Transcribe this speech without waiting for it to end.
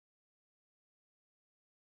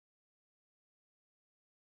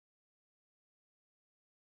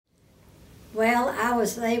Well, I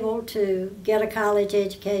was able to get a college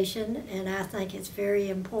education, and I think it's very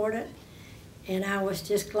important. And I was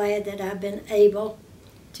just glad that I've been able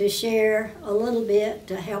to share a little bit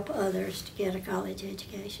to help others to get a college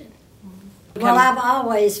education. Well, I've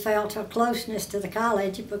always felt a closeness to the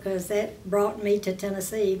college because that brought me to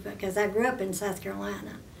Tennessee, because I grew up in South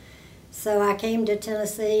Carolina. So I came to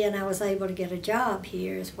Tennessee and I was able to get a job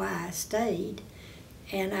here, is why I stayed.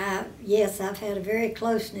 And yes, I've had a very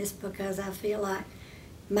closeness because I feel like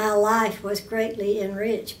my life was greatly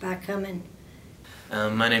enriched by coming.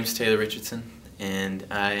 My name's Taylor Richardson, and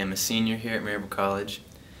I am a senior here at Maryville College.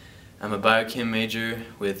 I'm a biochem major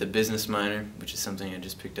with a business minor, which is something I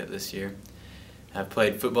just picked up this year. I've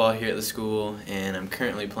played football here at the school, and I'm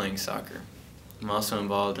currently playing soccer. I'm also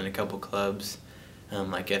involved in a couple clubs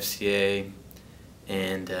like FCA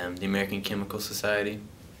and the American Chemical Society.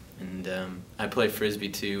 And I play Frisbee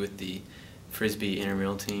too with the Frisbee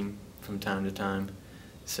intramural team from time to time.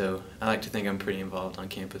 So I like to think I'm pretty involved on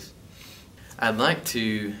campus. I'd like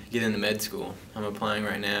to get into med school. I'm applying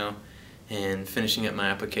right now and finishing up my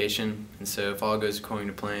application. And so if all goes according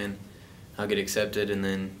to plan, I'll get accepted and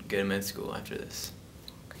then go to med school after this.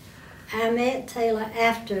 I met Taylor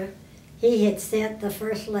after he had sent the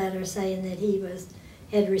first letter saying that he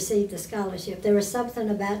had received the scholarship. There was something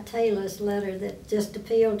about Taylor's letter that just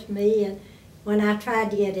appealed to me, and when I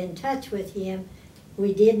tried to get in touch with him,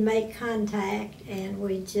 we did make contact, and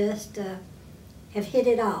we just have hit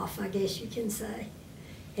it off, I guess you can say.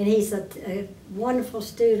 And he's a wonderful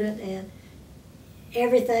student, and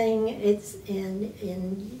everything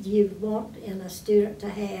you want in a student to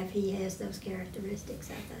have, he has those characteristics,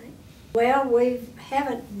 I think. Well, we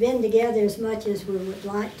haven't been together as much as we would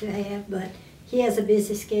like to have, but he has a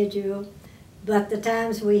busy schedule. But the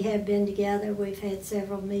times we have been together, we've had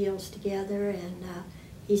several meals together, and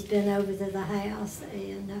he's been over to the house,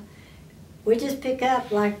 and we just pick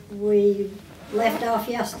up like we left off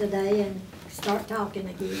yesterday and start talking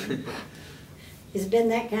again. It's been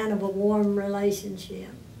that kind of a warm relationship.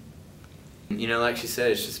 You know, like she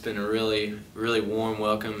said, it's just been a really, really warm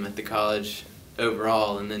welcome at the college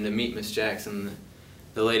overall, and then to meet Miss Jackson,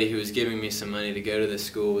 the lady who was giving me some money to go to this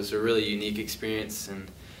school, was a really unique experience.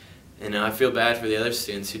 And I feel bad for the other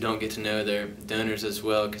students who don't get to know their donors as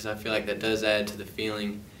well, because I feel like that does add to the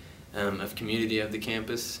feeling of community of the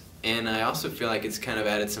campus. And I also feel like it's kind of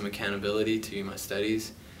added some accountability to my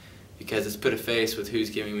studies, because it's put a face with who's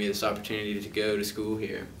giving me this opportunity to go to school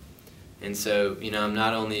here. And so, you know, I'm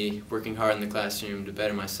not only working hard in the classroom to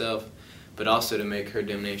better myself, but also to make her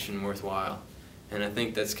donation worthwhile. And I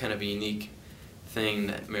think that's kind of a unique thing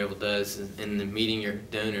that Maryville does, in the meeting your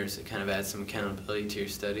donors. It kind of adds some accountability to your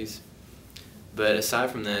studies. But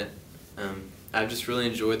aside from that, I've just really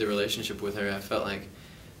enjoyed the relationship with her. I felt like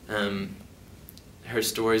her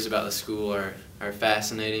stories about the school are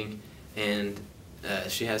fascinating, and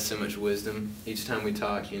she has so much wisdom. Each time we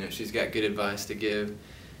talk, you know, she's got good advice to give,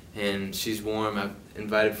 and she's warm. I've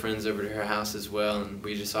invited friends over to her house as well, and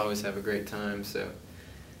we just always have a great time. So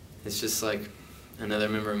it's just like another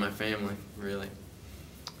member of my family, really.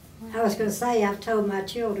 I was going to say, I've told my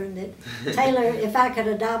children that Taylor, if I could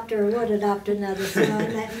adopt her, would adopt another son.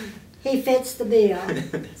 That he fits the bill.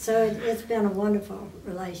 So it's been a wonderful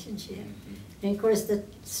relationship. And of course, the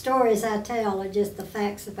stories I tell are just the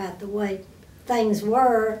facts about the way things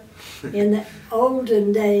were in the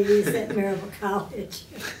olden days at Maryville College.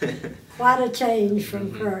 Quite a change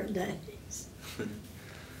from current days.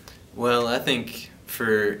 Well, I think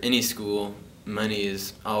for any school, money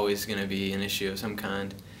is always going to be an issue of some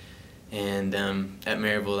kind. And at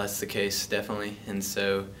Maryville, that's the case, definitely. And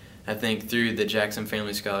so I think through the Jackson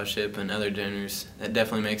Family Scholarship and other donors, that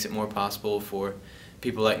definitely makes it more possible for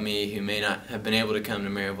people like me who may not have been able to come to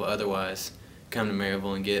Maryville otherwise, come to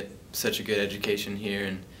Maryville and get such a good education here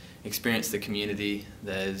and experience the community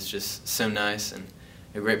that is just so nice and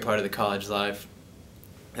a great part of the college life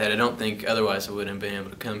that I don't think otherwise I wouldn't have been able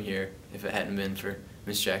to come here if it hadn't been for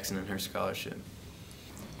Miss Jackson and her scholarship.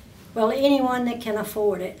 Well, anyone that can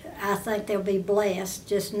afford it, I think they'll be blessed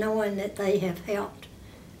just knowing that they have helped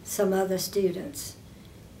some other students.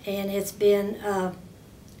 And it's been,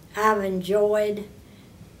 I've enjoyed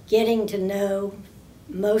getting to know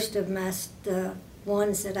most of the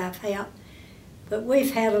ones that I've helped, but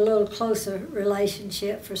we've had a little closer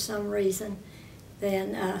relationship for some reason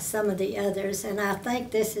than some of the others. And I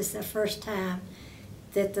think this is the first time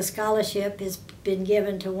that the scholarship has been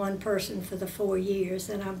given to one person for the 4 years,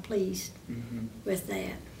 and I'm pleased with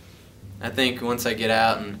that. I think once I get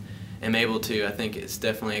out and am able to, I think it's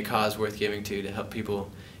definitely a cause worth giving to help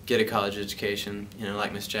people get a college education. You know,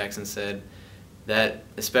 like Miss Jackson said, that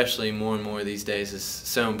especially more and more these days is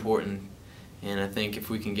so important, And I think if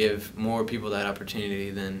we can give more people that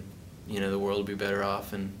opportunity, then, you know, the world will be better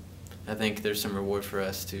off. And I think there's some reward for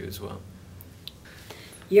us too as well.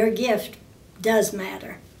 Your gift does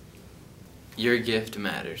matter. Your gift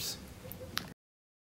matters.